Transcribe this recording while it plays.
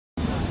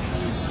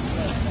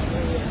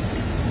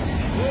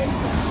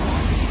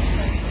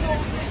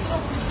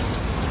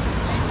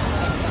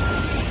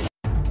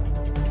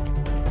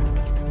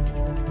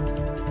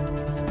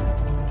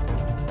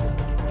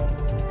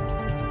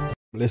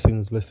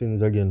Blessings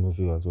again, my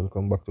viewers.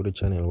 Welcome back to the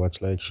channel.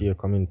 Watch, like, share,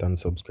 comment, and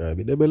subscribe.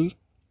 Hit the bell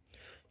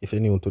if you're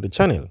new to the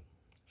channel.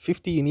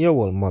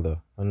 15-year-old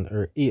mother and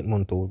her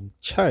 8-month-old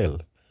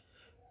child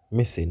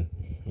missing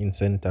in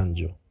St.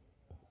 Andrew.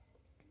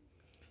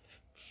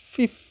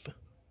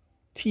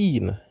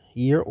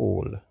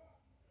 15-year-old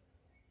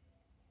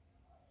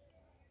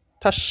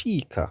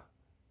Tashika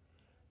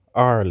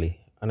Arley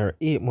and her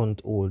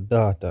 8-month-old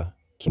daughter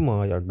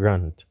Kimaya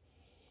Grant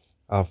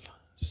of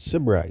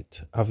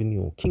Sebright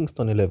Avenue,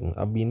 Kingston 11,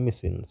 have been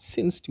missing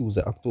since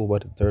Tuesday, October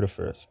the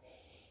 31st.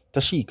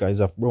 Tashika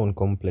is of brown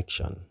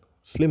complexion,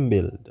 slim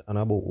build, and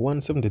about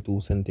 172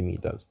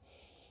 centimeters,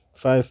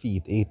 5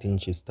 feet 8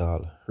 inches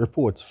tall.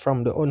 Reports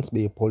from the Hunts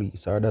Bay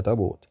police are that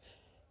about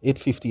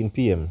 8:15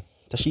 p.m.,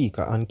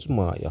 Tashika and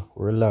Kimaya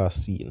were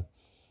last seen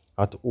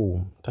at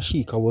home.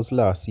 Tashika was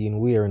last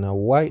seen wearing a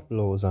white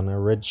blouse and a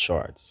red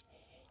shorts,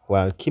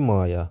 while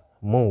Kimaya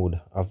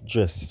mode of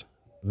dress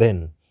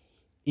then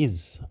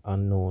is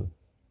unknown.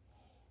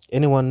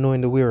 Anyone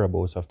knowing the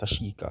whereabouts of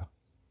Tashika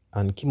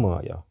and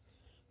Kimaya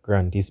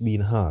Grant is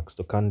being asked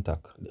to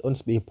contact the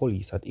Hunts Bay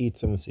Police at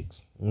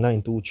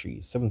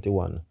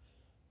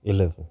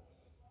 876-923-7111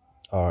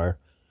 or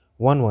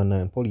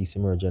 119 police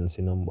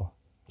emergency number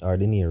or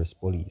the nearest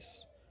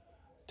police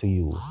to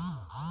you.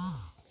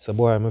 So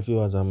boy, my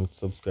viewers and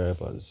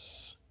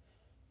subscribers,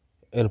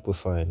 help us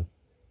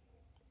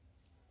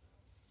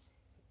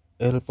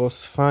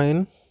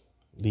find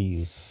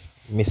these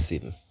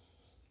missing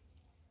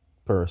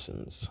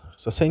persons.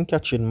 So St.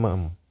 Catherine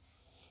mom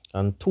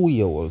and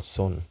 2-year-old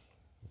son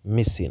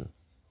missing.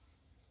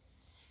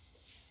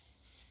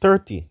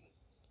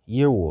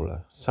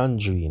 30-year-old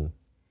Sandrine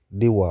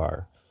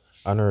Dewar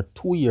and her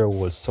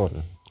 2-year-old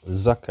son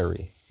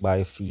Zachary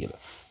Byfield,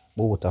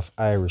 both of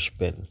Irish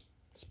Pen,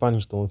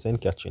 Spanish Town, St.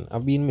 Catherine,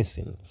 have been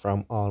missing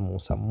from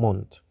almost a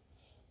month.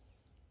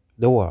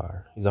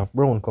 Dewar is of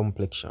brown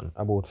complexion,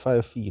 about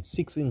 5 feet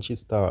 6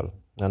 inches tall,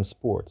 and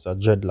sports a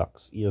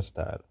dreadlocks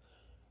hairstyle,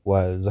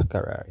 while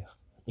Zachary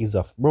is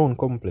of brown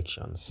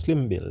complexion,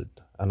 slim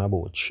build, and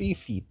about 3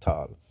 feet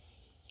tall.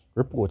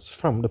 Reports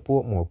from the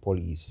Portmore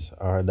police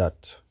are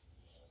that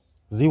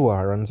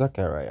Ziwar and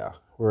Zachariah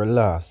were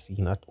last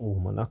seen at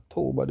home on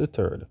October the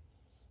 3rd.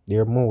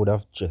 Their mode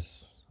of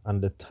dress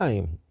and the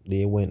time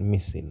they went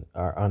missing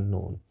are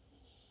unknown,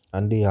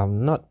 and they have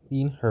not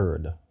been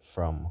heard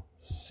from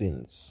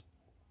since.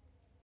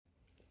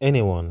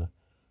 Anyone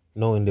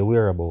knowing the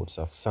whereabouts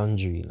of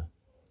Sandrine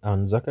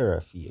and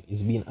Zachariah Field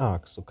is being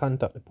asked to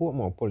contact the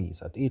Portmore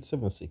police at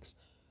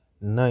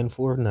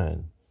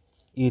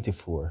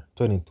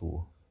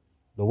 876-949-8422,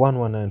 the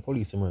 119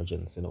 police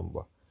emergency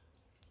number,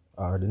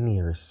 or the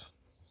nearest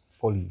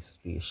police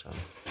station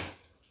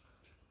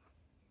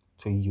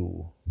to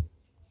you.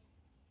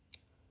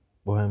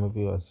 Boy, my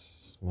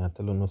viewers, I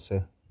tell you no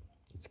say,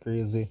 it's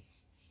crazy.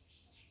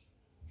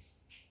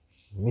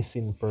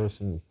 Missing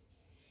person.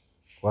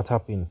 What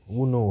happened?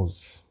 Who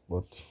knows?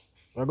 But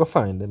we're gonna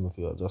find them, if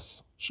you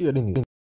just share the news.